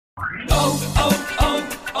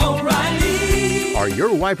O'Reilly. Are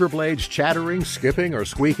your wiper blades chattering, skipping, or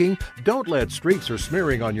squeaking? Don't let streaks or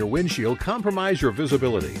smearing on your windshield compromise your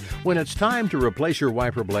visibility. When it's time to replace your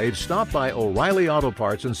wiper blades, stop by O'Reilly Auto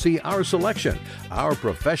Parts and see our selection. Our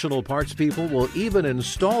professional parts people will even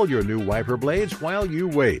install your new wiper blades while you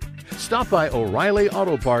wait. Stop by O'Reilly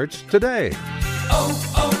Auto Parts today.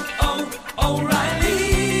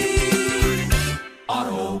 O'Reilly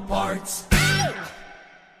Auto Parts.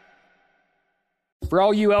 For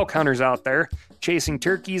all you elk hunters out there, chasing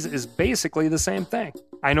turkeys is basically the same thing.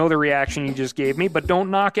 I know the reaction you just gave me, but don't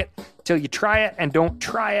knock it till you try it, and don't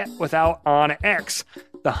try it without OnX.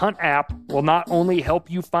 The Hunt app will not only help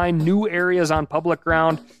you find new areas on public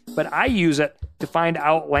ground, but I use it to find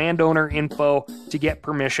out landowner info to get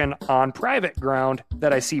permission on private ground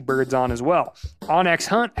that I see birds on as well. OnX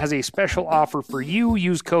Hunt has a special offer for you.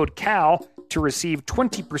 Use code CAL to receive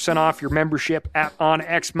 20% off your membership at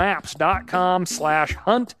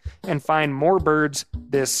onxmaps.com/hunt and find more birds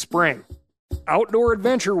this spring. Outdoor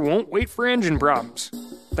adventure won't wait for engine problems.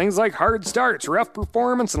 Things like hard starts, rough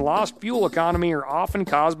performance, and lost fuel economy are often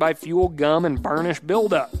caused by fuel gum and varnish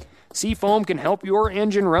buildup. Seafoam can help your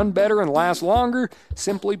engine run better and last longer.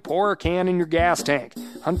 Simply pour a can in your gas tank.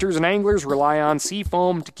 Hunters and anglers rely on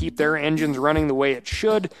Seafoam to keep their engines running the way it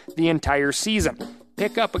should the entire season.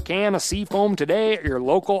 Pick up a can of Seafoam today at your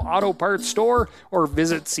local auto parts store or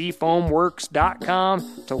visit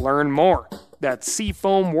seafoamworks.com to learn more. That's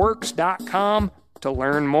seafoamworks.com to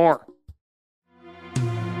learn more.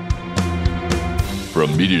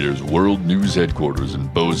 From MeatEater's World News Headquarters in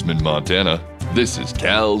Bozeman, Montana, this is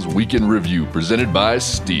Cal's Weekend Review presented by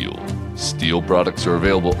Steel. Steel products are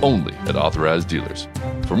available only at authorized dealers.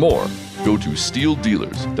 For more, go to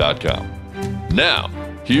steeldealers.com. Now,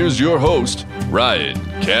 here's your host, Ryan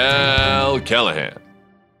Cal Callahan.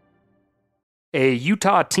 A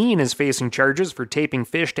Utah teen is facing charges for taping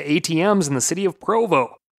fish to ATMs in the city of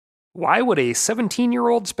Provo. Why would a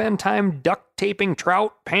 17-year-old spend time duct taping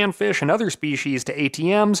trout, panfish, and other species to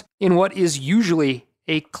ATMs in what is usually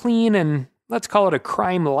a clean and, let's call it, a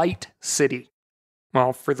crime-light city?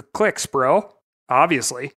 Well, for the clicks, bro.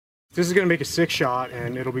 Obviously. This is going to make a 6-shot,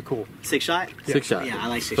 and it'll be cool. 6-shot? Yeah. 6-shot. Yeah, I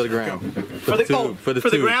like 6-shot. For the ground. For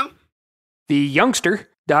the ground? The youngster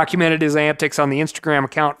documented his antics on the Instagram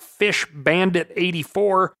account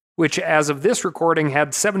FishBandit84, which as of this recording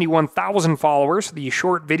had 71,000 followers. The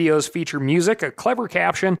short videos feature music, a clever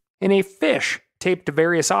caption, and a fish taped to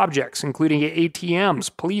various objects, including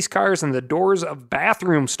ATMs, police cars, and the doors of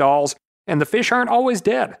bathroom stalls, and the fish aren't always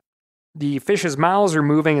dead. The fish's mouths are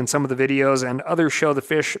moving in some of the videos, and others show the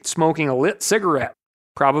fish smoking a lit cigarette,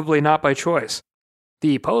 probably not by choice.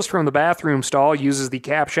 The post from the bathroom stall uses the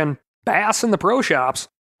caption, "Bass in the pro shops,"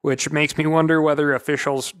 which makes me wonder whether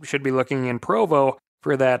officials should be looking in Provo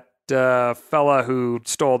for that fella who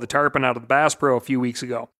stole the tarpon out of the Bass Pro a few weeks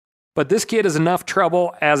ago. But this kid is enough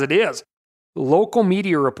trouble as it is. Local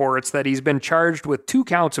media reports that he's been charged with 2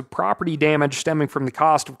 counts of property damage stemming from the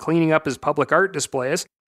cost of cleaning up his public art displays.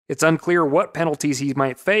 It's unclear what penalties he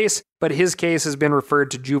might face, but his case has been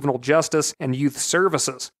referred to juvenile justice and youth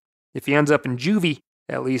services. If he ends up in juvie,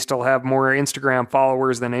 at least he'll have more Instagram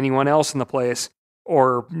followers than anyone else in the place.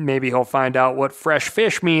 Or maybe he'll find out what fresh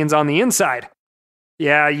fish means on the inside.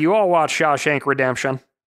 Yeah, you all watch Shawshank Redemption.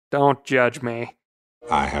 Don't judge me.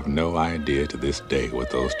 I have no idea to this day what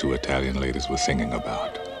those 2 Italian ladies were singing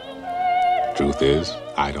about. Truth is,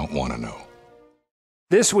 I don't want to know.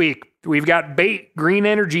 This week, we've got bait, green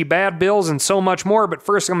energy, bad bills, and so much more, but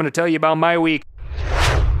first I'm going to tell you about my week.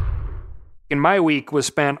 And my week was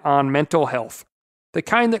spent on mental health. The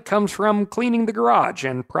kind that comes from cleaning the garage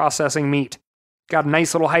and processing meat. Got a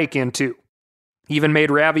nice little hike in, too. Even made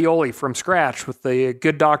ravioli from scratch with the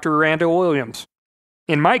good Dr. Randall Williams.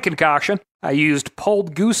 In my concoction, I used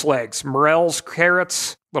pulled goose legs, morels,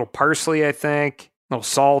 carrots, little parsley, I think, little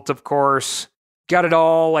salt, of course. Got it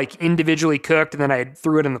all like individually cooked, and then I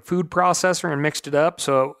threw it in the food processor and mixed it up,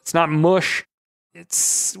 so it's not mush.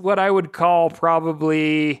 It's what I would call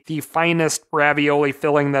probably the finest ravioli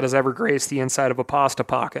filling that has ever graced the inside of a pasta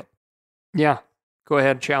pocket. Yeah, go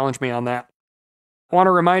ahead, challenge me on that. I want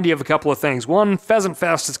to remind you of a couple of things. One, Pheasant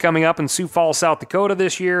Fest is coming up in Sioux Falls, South Dakota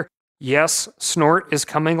this year. Yes, Snort is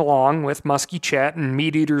coming along with Muskie Chet and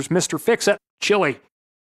MeatEater's Mr. Fix-It chili.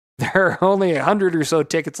 There are only 100 or so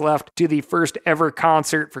tickets left to the first ever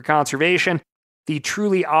concert for conservation. The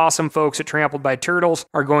truly awesome folks at Trampled by Turtles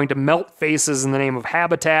are going to melt faces in the name of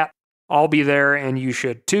habitat. I'll be there, and you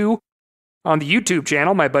should too. On the YouTube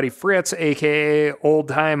channel, my buddy Fritz, aka Old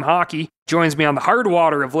Time Hockey, joins me on the hard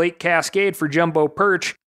water of Lake Cascade for jumbo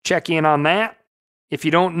perch. Check in on that. If you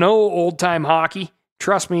don't know Old Time Hockey,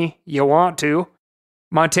 Trust me, you want to.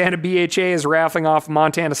 Montana BHA is raffling off a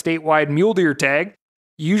Montana statewide mule deer tag.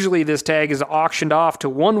 Usually this tag is auctioned off to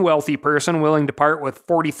one wealthy person willing to part with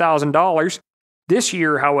 $40,000. This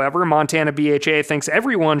year, however, Montana BHA thinks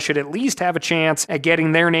everyone should at least have a chance at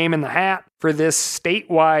getting their name in the hat for this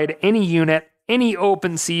statewide, any unit, any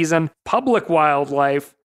open season, public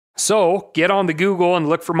wildlife. So, get on the Google and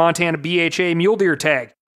look for Montana BHA mule deer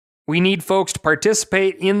tag. We need folks to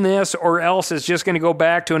participate in this, or else it's just going to go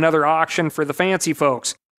back to another auction for the fancy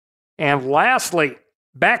folks. And lastly,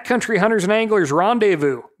 Backcountry Hunters and Anglers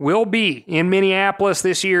Rendezvous will be in Minneapolis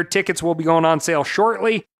this year. Tickets will be going on sale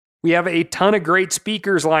shortly. We have a ton of great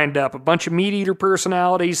speakers lined up, a bunch of meat eater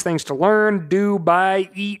personalities, things to learn, do, buy,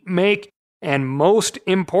 eat, make, and most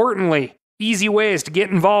importantly, easy ways to get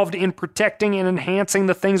involved in protecting and enhancing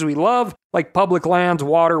the things we love, like public lands,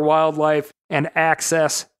 water, wildlife, and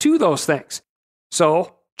access to those things.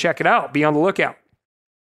 So, check it out. Be on the lookout.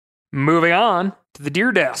 Moving on to the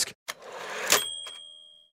deer desk.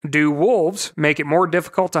 Do wolves make it more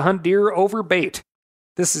difficult to hunt deer over bait?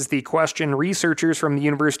 This is the question researchers from the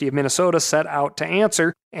University of Minnesota set out to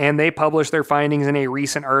answer, and they published their findings in a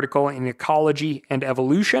recent article in Ecology and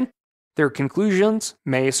Evolution. Their conclusions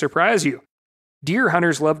may surprise you. Deer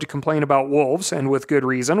hunters love to complain about wolves, and with good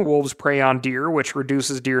reason. Wolves prey on deer, which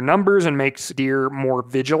reduces deer numbers and makes deer more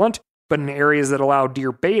vigilant. But in areas that allow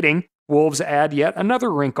deer baiting, wolves add yet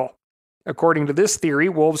another wrinkle. According to this theory,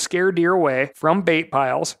 wolves scare deer away from bait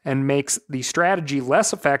piles and makes the strategy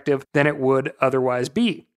less effective than it would otherwise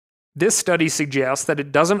be. This study suggests that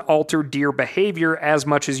it doesn't alter deer behavior as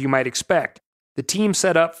much as you might expect. The team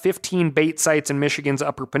set up 15 bait sites in Michigan's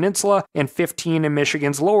Upper Peninsula and 15 in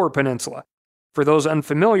Michigan's Lower Peninsula. For those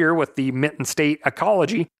unfamiliar with the Mitten State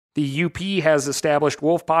ecology, the UP has established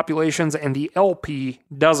wolf populations and the LP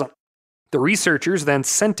doesn't. The researchers then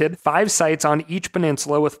scented 5 sites on each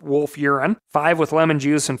peninsula with wolf urine, 5 with lemon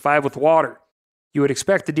juice, and 5 with water. You would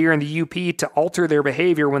expect the deer in the UP to alter their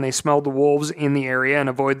behavior when they smelled the wolves in the area and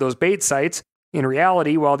avoid those bait sites. In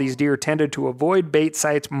reality, while these deer tended to avoid bait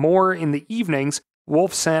sites more in the evenings,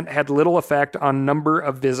 wolf scent had little effect on number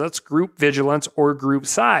of visits, group vigilance, or group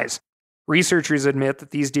size. Researchers admit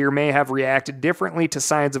that these deer may have reacted differently to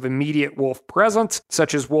signs of immediate wolf presence,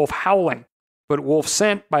 such as wolf howling, but wolf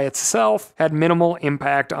scent by itself had minimal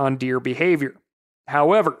impact on deer behavior.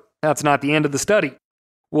 However, that's not the end of the study.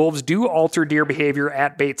 Wolves do alter deer behavior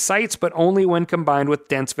at bait sites, but only when combined with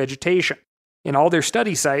dense vegetation. In all their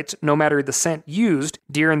study sites, no matter the scent used,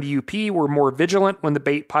 deer in the UP were more vigilant when the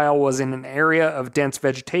bait pile was in an area of dense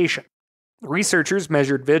vegetation. The researchers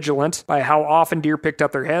measured vigilance by how often deer picked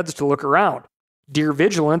up their heads to look around. Deer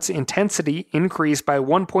vigilance intensity increased by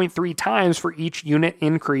 1.3 times for each unit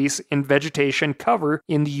increase in vegetation cover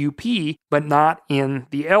in the UP, but not in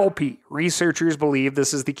the LP. Researchers believe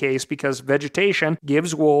this is the case because vegetation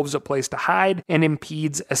gives wolves a place to hide and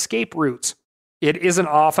impedes escape routes. It isn't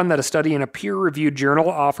often that a study in a peer-reviewed journal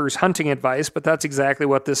offers hunting advice, but that's exactly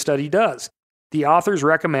what this study does. The authors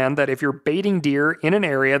recommend that if you're baiting deer in an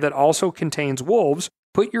area that also contains wolves,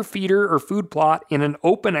 put your feeder or food plot in an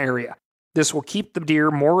open area. This will keep the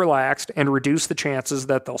deer more relaxed and reduce the chances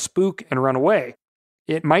that they'll spook and run away.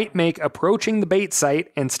 It might make approaching the bait site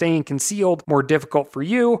and staying concealed more difficult for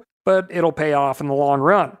you, but it'll pay off in the long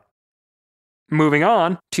run. Moving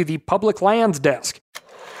on to the public lands desk.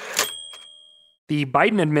 The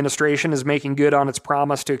Biden administration is making good on its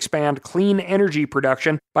promise to expand clean energy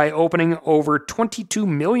production by opening over 22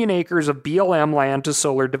 million acres of BLM land to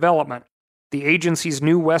solar development. The agency's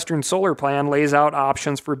new Western Solar Plan lays out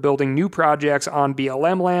options for building new projects on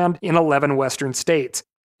BLM land in 11 western states.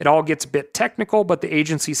 It all gets a bit technical, but the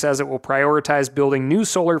agency says it will prioritize building new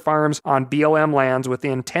solar farms on BLM lands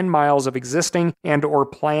within 10 miles of existing and/or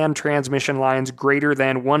planned transmission lines greater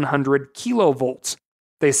than 100 kilovolts.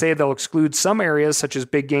 They say they'll exclude some areas such as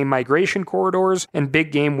big game migration corridors and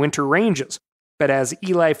big game winter ranges. But as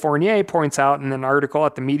Eli Fournier points out in an article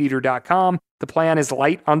at themeateater.com, the plan is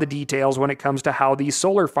light on the details when it comes to how these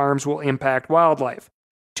solar farms will impact wildlife.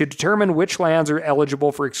 To determine which lands are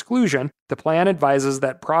eligible for exclusion, the plan advises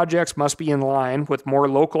that projects must be in line with more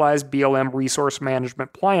localized BLM resource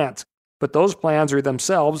management plans, but those plans are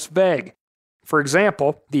themselves vague. For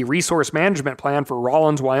example, the Resource Management Plan for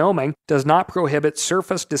Rawlins, Wyoming does not prohibit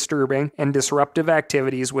surface disturbing and disruptive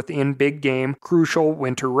activities within big game crucial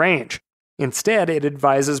winter range. Instead, it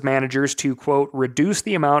advises managers to, quote, reduce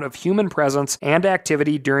the amount of human presence and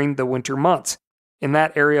activity during the winter months. In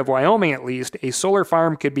that area of Wyoming, at least, a solar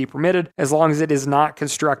farm could be permitted as long as it is not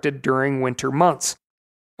constructed during winter months.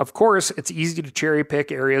 Of course, it's easy to cherry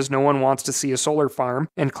pick areas no one wants to see a solar farm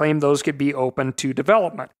and claim those could be open to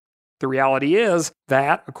development. The reality is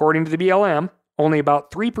that, according to the BLM, only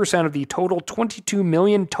about 3% of the total 22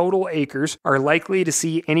 million total acres are likely to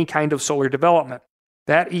see any kind of solar development.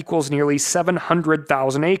 That equals nearly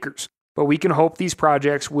 700,000 acres. But we can hope these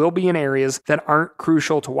projects will be in areas that aren't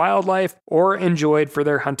crucial to wildlife or enjoyed for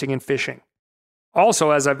their hunting and fishing.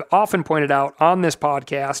 Also, as I've often pointed out on this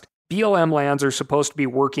podcast, BLM lands are supposed to be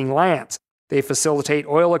working lands. They facilitate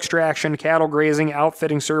oil extraction, cattle grazing,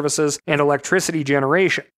 outfitting services, and electricity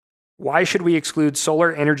generation. Why should we exclude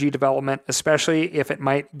solar energy development, especially if it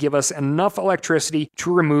might give us enough electricity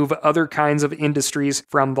to remove other kinds of industries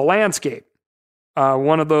from the landscape?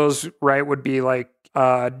 One of those, right, would be like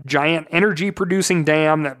a giant energy-producing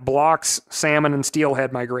dam that blocks salmon and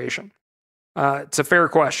steelhead migration. It's a fair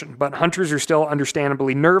question, but hunters are still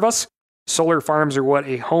understandably nervous. Solar farms are what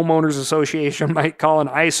a homeowners association might call an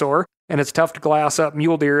eyesore, and it's tough to glass up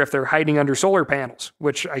mule deer if they're hiding under solar panels,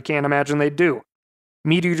 which I can't imagine they'd do.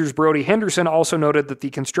 Meat Eater's Brody Henderson also noted that the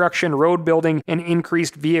construction, road building, and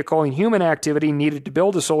increased vehicle and human activity needed to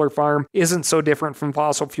build a solar farm isn't so different from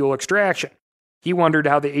fossil fuel extraction. He wondered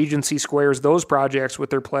how the agency squares those projects with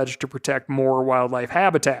their pledge to protect more wildlife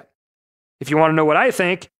habitat. If you want to know what I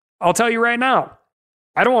think, I'll tell you right now.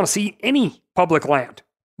 I don't want to see any public land.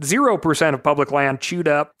 0% of public land chewed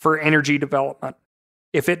up for energy development.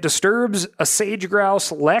 If it disturbs a sage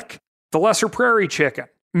grouse, lek, the lesser prairie chicken,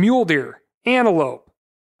 mule deer, antelope,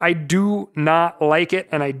 I do not like it,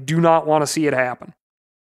 and I do not want to see it happen.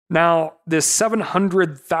 Now, this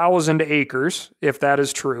 700,000 acres, if that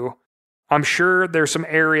is true, I'm sure there's some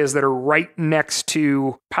areas that are right next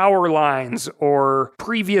to power lines or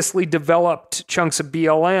previously developed chunks of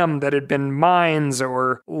BLM that had been mines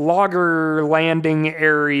or logger landing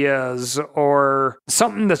areas or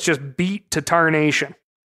something that's just beat to tarnation.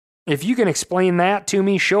 If you can explain that to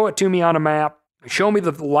me, show it to me on a map, show me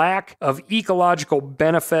the lack of ecological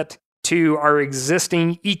benefit to our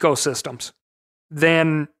existing ecosystems,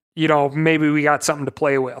 then, maybe we got something to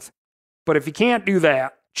play with. But if you can't do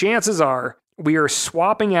that, chances are we are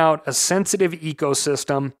swapping out a sensitive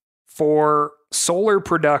ecosystem for solar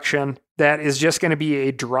production that is just going to be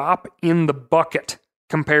a drop in the bucket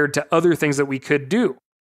compared to other things that we could do.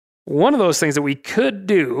 One of those things that we could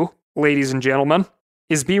do, ladies and gentlemen,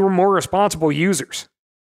 is be more responsible users,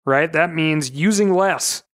 right? That means using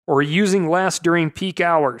less or using less during peak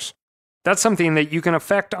hours. That's something that you can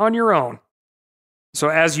affect on your own. So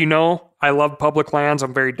as you know, I love public lands.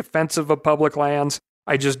 I'm very defensive of public lands.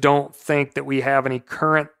 I just don't think that we have any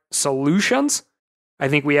current solutions. I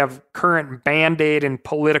think we have current Band-Aid and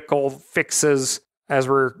political fixes as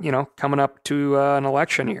we're, coming up to an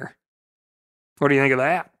election year. What do you think of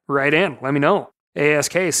that? Write in. Let me know.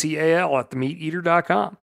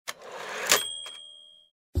 askcal@themeateater.com.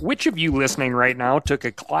 Which of you listening right now took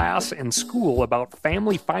a class in school about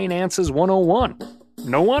Family Finances 101?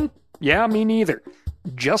 No one? Yeah, me neither.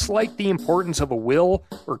 Just like the importance of a will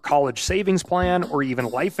or college savings plan or even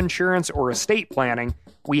life insurance or estate planning,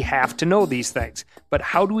 we have to know these things. But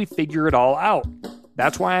how do we figure it all out?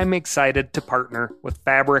 That's why I'm excited to partner with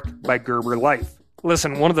Fabric by Gerber Life.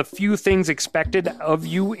 Listen, one of the few things expected of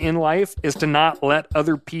you in life is to not let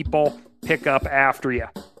other people pick up after you.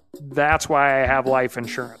 That's why I have life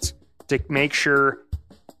insurance, to make sure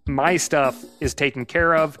my stuff is taken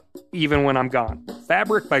care of even when I'm gone.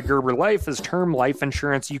 Fabric by Gerber Life is term life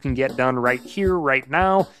insurance you can get done right here, right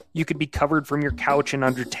now. You could be covered from your couch in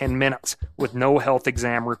under 10 minutes with no health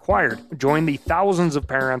exam required. Join the thousands of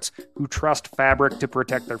parents who trust Fabric to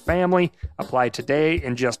protect their family. Apply today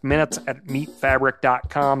in just minutes at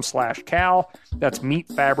meetfabric.com/Cal. That's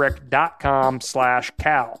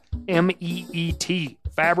meetfabric.com/Cal. MEET.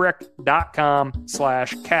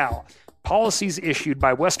 Fabric.com/Cal. Policies issued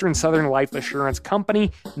by Western Southern Life Assurance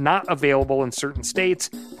Company, not available in certain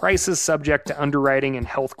states. Prices subject to underwriting and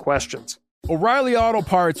health questions. O'Reilly Auto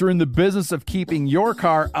Parts are in the business of keeping your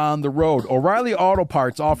car on the road. O'Reilly Auto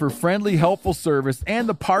Parts offer friendly, helpful service and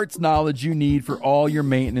the parts knowledge you need for all your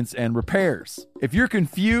maintenance and repairs. If you're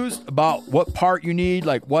confused about what part you need,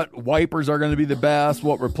 like what wipers are going to be the best,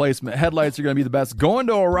 what replacement headlights are going to be the best, go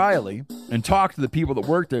into O'Reilly and talk to the people that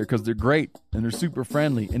work there because they're great and they're super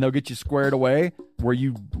friendly and they'll get you squared away where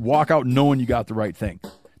you walk out knowing you got the right thing.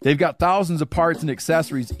 They've got thousands of parts and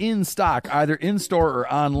accessories in stock, either in-store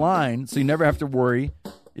or online, so you never have to worry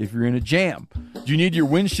if you're in a jam. Do you need your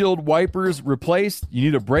windshield wipers replaced? You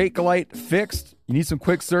need a brake light fixed? You need some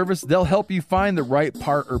quick service? They'll help you find the right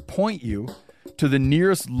part or point you to the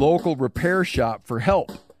nearest local repair shop for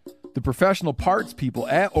help. The professional parts people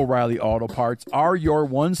at O'Reilly Auto Parts are your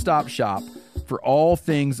one-stop shop for all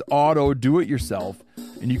things auto do-it-yourself.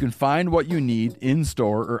 and you can find what you need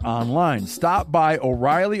in-store or online. Stop by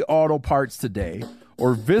O'Reilly Auto Parts today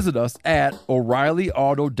or visit us at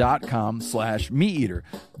O'ReillyAuto.com/MeatEater.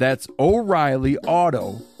 That's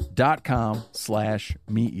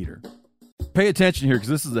O'ReillyAuto.com/MeatEater. Pay attention here because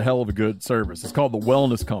this is a hell of a good service. It's called the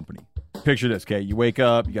Wellness Company. Picture this, okay? You wake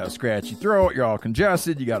up, you got a scratchy throat, you're all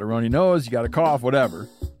congested, you got a runny nose, you got a cough, whatever.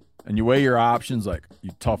 And you weigh your options like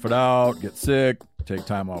you tough it out, get sick, take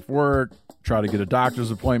time off work, try to get a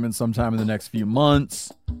doctor's appointment sometime in the next few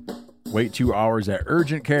months, wait 2 hours at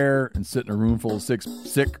urgent care and sit in a room full of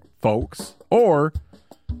sick folks. Or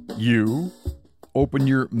you open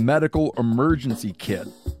your medical emergency kit.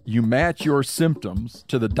 You match your symptoms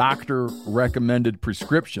to the doctor-recommended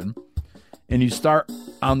prescription, and you start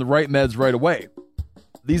on the right meds right away.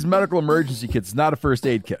 These medical emergency kits is not a first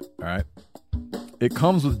aid kit, all right? It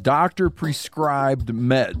comes with doctor-prescribed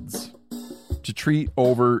meds to treat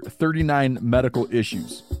over 39 medical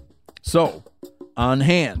issues. So, on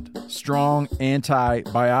hand, strong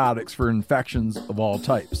antibiotics for infections of all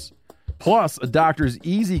types. Plus, a doctor's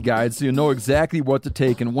easy guide so you know exactly what to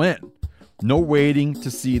take and when. No waiting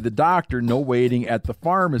to see the doctor, no waiting at the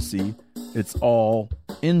pharmacy. It's all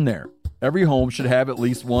in there. Every home should have at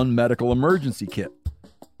least one medical emergency kit.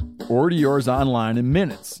 Order yours online in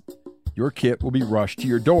minutes. Your kit will be rushed to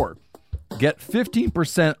your door. Get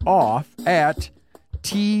 15% off at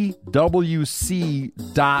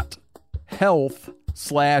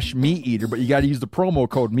twc.health/MeatEater, but you got to use the promo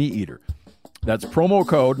code MeatEater. That's promo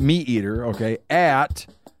code MeatEater, okay, at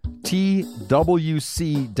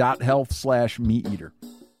twc.health/MeatEater.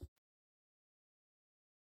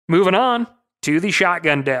 Moving on to the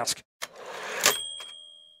shotgun desk.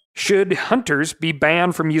 Should hunters be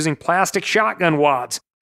banned from using plastic shotgun wads?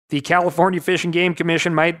 The California Fish and Game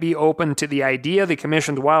Commission might be open to the idea. The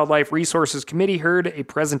Commission's Wildlife Resources Committee heard a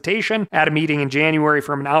presentation at a meeting in January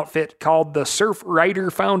from an outfit called the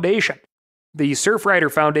Surfrider Foundation. The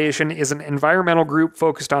Surfrider Foundation is an environmental group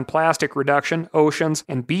focused on plastic reduction, oceans,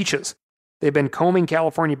 and beaches. They've been combing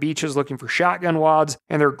California beaches looking for shotgun wads,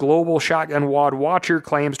 and their global shotgun wad watcher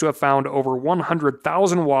claims to have found over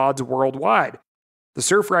 100,000 wads worldwide. The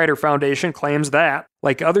Surfrider Foundation claims that,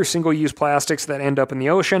 like other single-use plastics that end up in the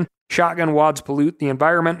ocean, shotgun wads pollute the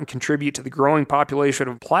environment and contribute to the growing population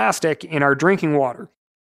of plastic in our drinking water.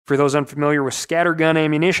 For those unfamiliar with scattergun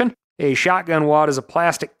ammunition, a shotgun wad is a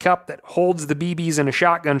plastic cup that holds the BBs in a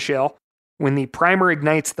shotgun shell. When the primer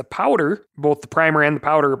ignites the powder, both the primer and the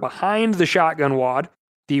powder are behind the shotgun wad.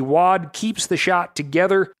 The wad keeps the shot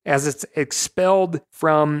together as it's expelled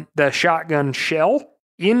from the shotgun shell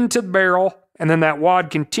into the barrel, and then that wad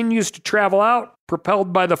continues to travel out,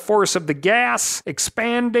 propelled by the force of the gas,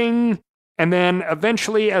 expanding, and then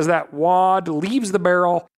eventually as that wad leaves the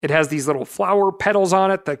barrel, it has these little flower petals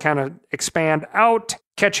on it that kind of expand out,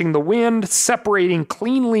 catching the wind, separating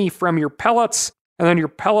cleanly from your pellets, and then your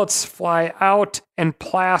pellets fly out and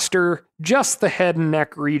plaster just the head and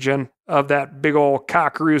neck region of that big old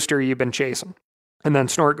cock rooster you've been chasing. And then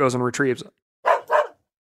Snort goes and retrieves it.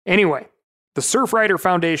 Anyway, the Surfrider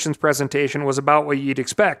Foundation's presentation was about what you'd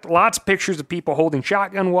expect. Lots of pictures of people holding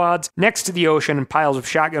shotgun wads next to the ocean and piles of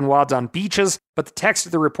shotgun wads on beaches, but the text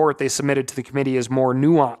of the report they submitted to the committee is more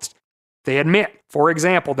nuanced. They admit, for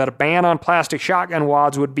example, that a ban on plastic shotgun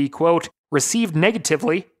wads would be, quote, received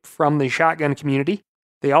negatively from the shotgun community.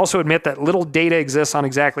 They also admit that little data exists on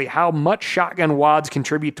exactly how much shotgun wads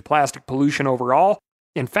contribute to plastic pollution overall.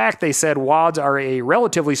 In fact, they said wads are a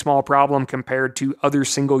relatively small problem compared to other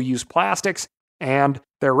single-use plastics, and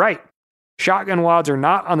they're right. Shotgun wads are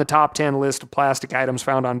not on the top 10 list of plastic items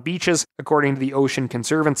found on beaches, according to the Ocean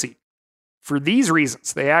Conservancy. For these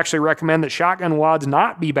reasons, they actually recommend that shotgun wads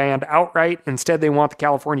not be banned outright. Instead, they want the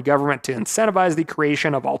California government to incentivize the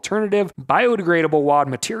creation of alternative, biodegradable wad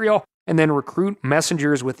material, and then recruit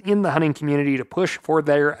messengers within the hunting community to push for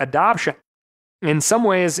their adoption. In some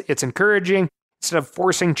ways, it's encouraging. Instead of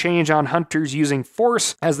forcing change on hunters using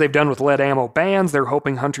force, as they've done with lead ammo bans, they're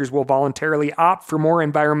hoping hunters will voluntarily opt for more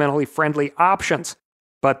environmentally friendly options.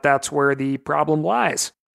 But that's where the problem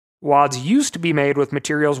lies. Wads used to be made with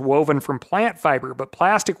materials woven from plant fiber, but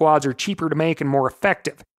plastic wads are cheaper to make and more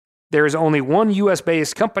effective. There is only one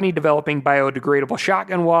US-based company developing biodegradable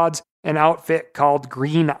shotgun wads, an outfit called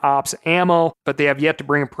Green Ops Ammo, but they have yet to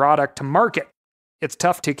bring a product to market. It's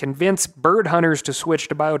tough to convince bird hunters to switch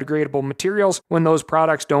to biodegradable materials when those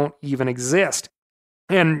products don't even exist.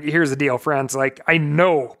 And here's the deal, friends. I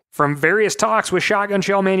know from various talks with shotgun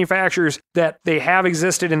shell manufacturers that they have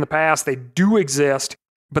existed in the past, they do exist,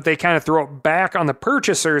 but they kind of throw it back on the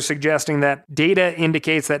purchasers, suggesting that data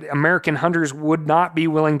indicates that American hunters would not be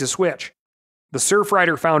willing to switch. The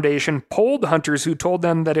Surfrider Foundation polled hunters who told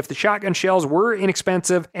them that if the shotgun shells were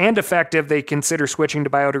inexpensive and effective, they'd consider switching to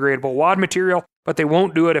biodegradable wad material, but they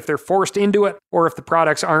won't do it if they're forced into it or if the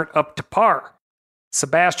products aren't up to par.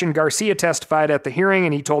 Sebastian Garcia testified at the hearing,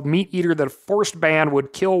 and he told Meat Eater that a forced ban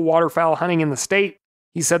would kill waterfowl hunting in the state.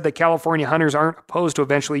 He said that California hunters aren't opposed to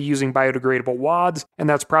eventually using biodegradable wads, and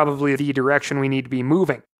that's probably the direction we need to be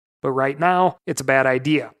moving. But right now, it's a bad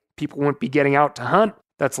idea. People wouldn't be getting out to hunt.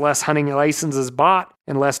 That's less hunting licenses bought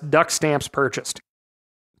and less duck stamps purchased.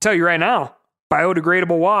 I'll tell you right now,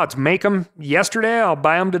 biodegradable wads, make them yesterday, I'll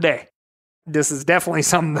buy them today. This is definitely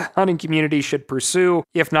something the hunting community should pursue,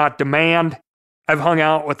 if not demand. I've hung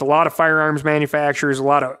out with a lot of firearms manufacturers, a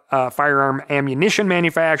lot of firearm ammunition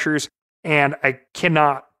manufacturers, and I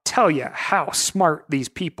cannot tell you how smart these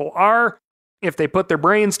people are. If they put their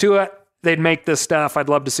brains to it, they'd make this stuff. I'd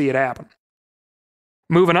love to see it happen.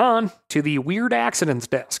 Moving on to the weird accidents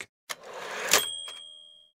desk.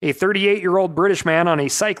 A 38-year-old British man on a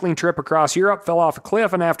cycling trip across Europe fell off a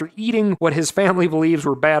cliff, and after eating what his family believes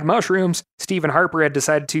were bad mushrooms, Stephen Harper had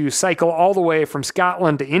decided to cycle all the way from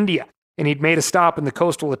Scotland to India, and he'd made a stop in the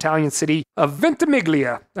coastal Italian city of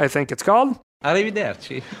Ventimiglia, I think it's called.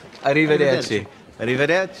 Arrivederci. Arrivederci.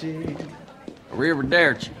 Arrivederci.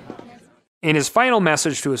 Arrivederci. In his final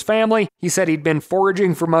message to his family, he said he'd been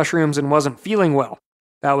foraging for mushrooms and wasn't feeling well.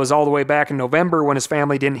 That was all the way back in November when his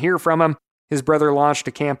family didn't hear from him. His brother launched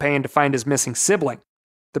a campaign to find his missing sibling.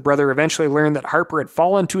 The brother eventually learned that Harper had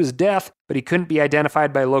fallen to his death, but he couldn't be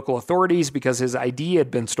identified by local authorities because his ID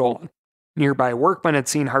had been stolen. Nearby workmen had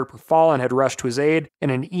seen Harper fall and had rushed to his aid,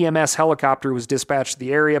 and an EMS helicopter was dispatched to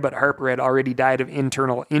the area, but Harper had already died of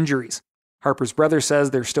internal injuries. Harper's brother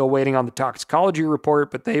says they're still waiting on the toxicology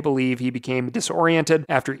report, but they believe he became disoriented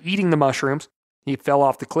after eating the mushrooms. He fell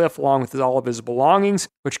off the cliff along with all of his belongings,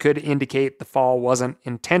 which could indicate the fall wasn't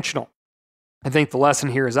intentional. I think the lesson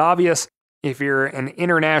here is obvious. If you're an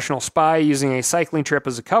international spy using a cycling trip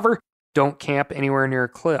as a cover, don't camp anywhere near a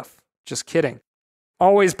cliff. Just kidding.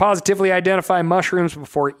 Always positively identify mushrooms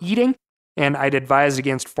before eating, and I'd advise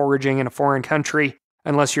against foraging in a foreign country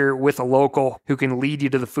unless you're with a local who can lead you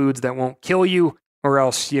to the foods that won't kill you, or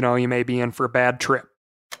else, you may be in for a bad trip.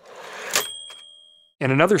 In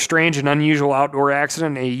another strange and unusual outdoor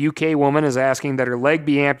accident, a UK woman is asking that her leg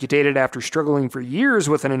be amputated after struggling for years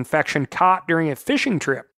with an infection caught during a fishing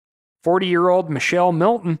trip. 40-year-old Michelle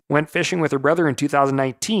Milton went fishing with her brother in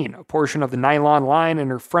 2019. A portion of the nylon line in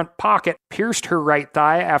her front pocket pierced her right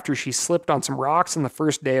thigh after she slipped on some rocks on the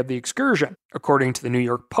first day of the excursion, according to the New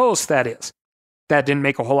York Post, that is. That didn't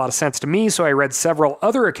make a whole lot of sense to me, so I read several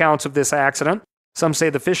other accounts of this accident. Some say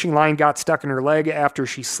the fishing line got stuck in her leg after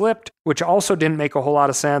she slipped, which also didn't make a whole lot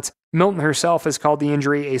of sense. Milton herself has called the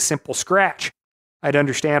injury a simple scratch. I'd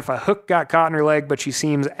understand if a hook got caught in her leg, but she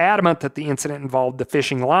seems adamant that the incident involved the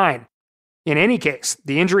fishing line. In any case,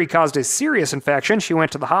 the injury caused a serious infection. She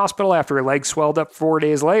went to the hospital after her leg swelled up 4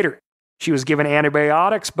 days later. She was given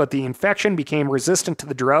antibiotics, but the infection became resistant to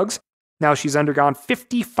the drugs. Now she's undergone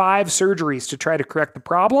 55 surgeries to try to correct the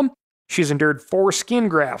problem. She's endured 4 skin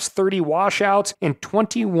grafts, 30 washouts, and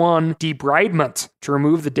 21 debridements to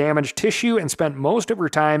remove the damaged tissue and spent most of her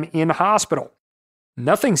time in hospital.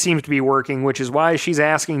 Nothing seems to be working, which is why she's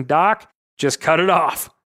asking Doc, just cut it off.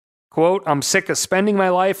 Quote, I'm sick of spending my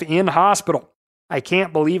life in hospital. I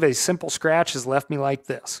can't believe a simple scratch has left me like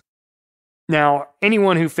this. Now,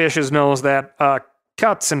 anyone who fishes knows that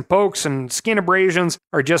cuts and pokes and skin abrasions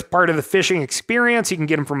are just part of the fishing experience. You can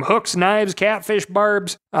get them from hooks, knives, catfish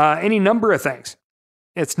barbs, any number of things.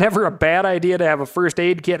 It's never a bad idea to have a first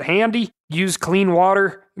aid kit handy. Use clean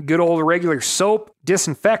water, good old regular soap,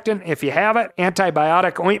 disinfectant if you have it,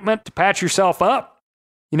 antibiotic ointment to patch yourself up.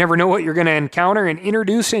 You never know what you're going to encounter and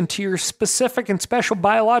introduce into your specific and special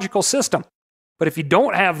biological system. But if you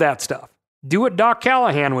don't have that stuff, do what Doc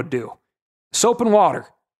Callahan would do. Soap and water.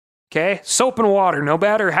 Okay? Soap and water, no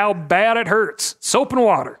matter how bad it hurts. Soap and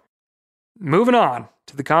water. Moving on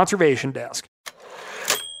to the conservation desk.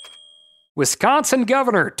 Wisconsin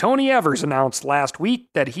Governor Tony Evers announced last week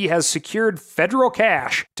that he has secured federal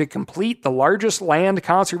cash to complete the largest land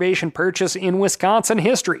conservation purchase in Wisconsin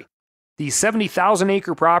history. The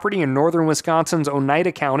 70,000-acre property in northern Wisconsin's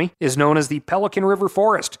Oneida County is known as the Pelican River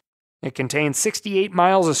Forest. It contains 68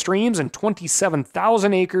 miles of streams and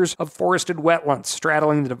 27,000 acres of forested wetlands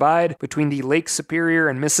straddling the divide between the Lake Superior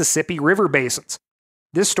and Mississippi River basins.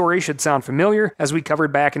 This story should sound familiar. As we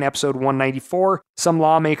covered back in episode 194, some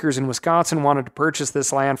lawmakers in Wisconsin wanted to purchase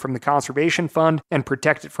this land from the Conservation Fund and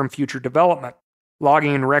protect it from future development.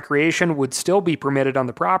 Logging and recreation would still be permitted on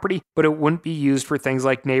the property, but it wouldn't be used for things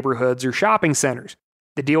like neighborhoods or shopping centers.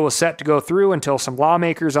 The deal was set to go through until some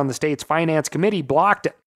lawmakers on the state's finance committee blocked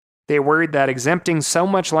it. They worried that exempting so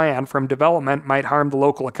much land from development might harm the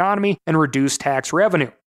local economy and reduce tax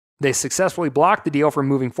revenue. They successfully blocked the deal from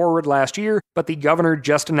moving forward last year, but the governor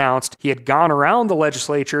just announced he had gone around the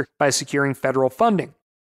legislature by securing federal funding.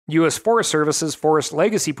 U.S. Forest Service's Forest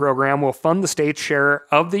Legacy Program will fund the state's share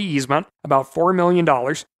of the easement, about $4 million.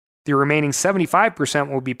 The remaining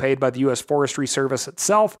 75% will be paid by the U.S. Forestry Service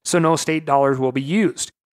itself, so no state dollars will be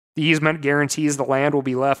used. The easement guarantees the land will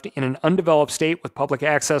be left in an undeveloped state with public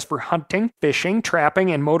access for hunting, fishing,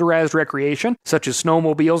 trapping, and motorized recreation, such as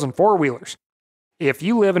snowmobiles and four-wheelers. If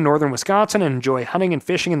you live in northern Wisconsin and enjoy hunting and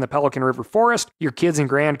fishing in the Pelican River Forest, your kids and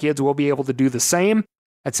grandkids will be able to do the same.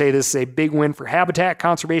 I'd say this is a big win for habitat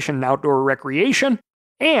conservation and outdoor recreation.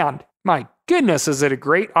 And, my goodness, is it a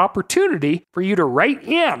great opportunity for you to write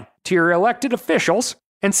in to your elected officials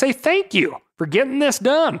and say thank you for getting this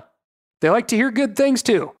done. They like to hear good things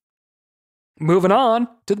too. Moving on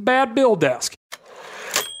to the bad bill desk.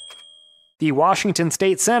 The Washington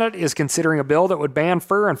State Senate is considering a bill that would ban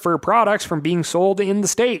fur and fur products from being sold in the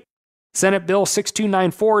state. Senate Bill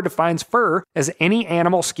 6294 defines fur as any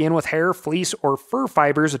animal skin with hair, fleece, or fur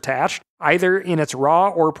fibers attached, either in its raw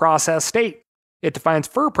or processed state. It defines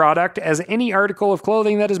fur product as any article of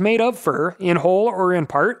clothing that is made of fur, in whole or in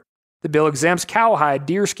part. The bill exempts cowhide,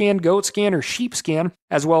 deerskin, goatskin, or sheepskin,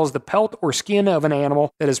 as well as the pelt or skin of an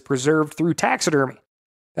animal that is preserved through taxidermy.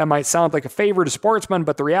 That might sound like a favor to sportsmen,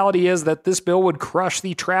 but the reality is that this bill would crush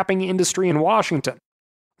the trapping industry in Washington.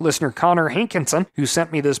 Listener Connor Hankinson, who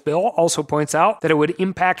sent me this bill, also points out that it would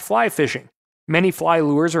impact fly fishing. Many fly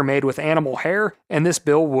lures are made with animal hair, and this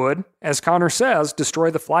bill would, as Connor says, destroy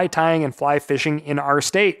the fly tying and fly fishing in our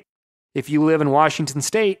state. If you live in Washington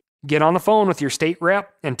State, get on the phone with your state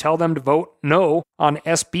rep and tell them to vote no on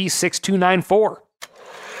SB 6294.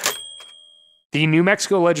 The New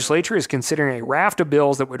Mexico legislature is considering a raft of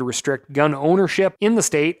bills that would restrict gun ownership in the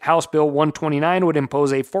state. House Bill 129 would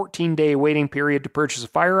impose a 14-day waiting period to purchase a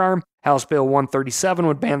firearm. House Bill 137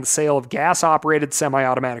 would ban the sale of gas-operated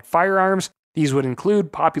semi-automatic firearms. These would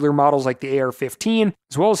include popular models like the AR-15,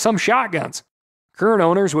 as well as some shotguns. Current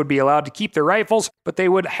owners would be allowed to keep their rifles, but they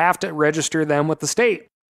would have to register them with the state.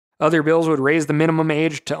 Other bills would raise the minimum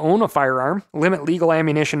age to own a firearm, limit legal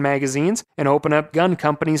ammunition magazines, and open up gun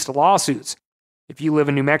companies to lawsuits. If you live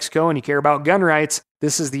in New Mexico and you care about gun rights,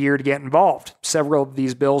 this is the year to get involved. Several of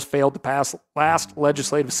these bills failed to pass last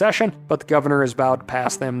legislative session, but the governor has vowed to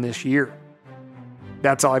pass them this year.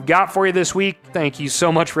 That's all I've got for you this week. Thank you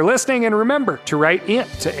so much for listening, and remember to write in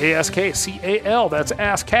to ASKCAL, that's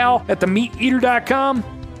AskCal, at themeateater.com.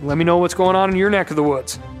 Let me know what's going on in your neck of the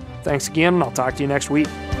woods. Thanks again, and I'll talk to you next week.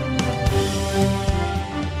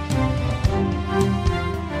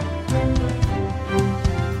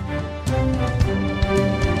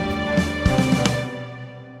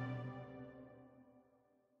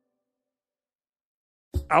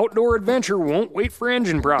 Outdoor adventure won't wait for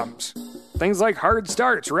engine problems. Things like hard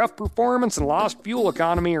starts, rough performance, and lost fuel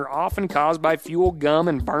economy are often caused by fuel gum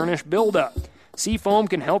and varnish buildup. Seafoam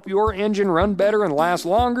can help your engine run better and last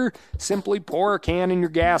longer. Simply pour a can in your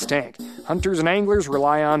gas tank. Hunters and anglers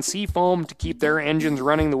rely on Seafoam to keep their engines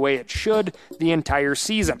running the way it should the entire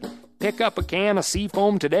season. Pick up a can of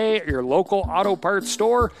Seafoam today at your local auto parts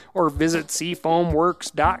store or visit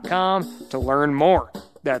seafoamworks.com to learn more.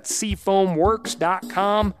 That's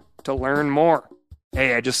seafoamworks.com to learn more.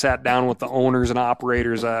 Hey, I just sat down with the owners and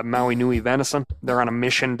operators of Maui Nui Venison. They're on a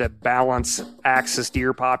mission to balance axis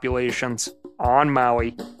deer populations on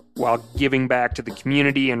Maui while giving back to the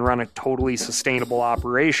community and run a totally sustainable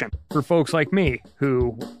operation. For folks like me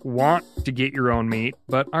who want to get your own meat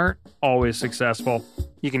but aren't always successful,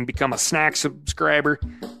 you can become a snack subscriber,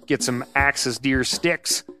 get some axis deer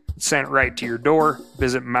sticks sent right to your door.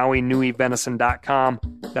 Visit MauiNuiVenison.com.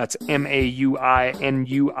 That's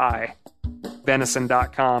MAUINUI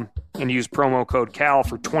venison.com and use promo code CAL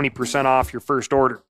for 20% off your first order.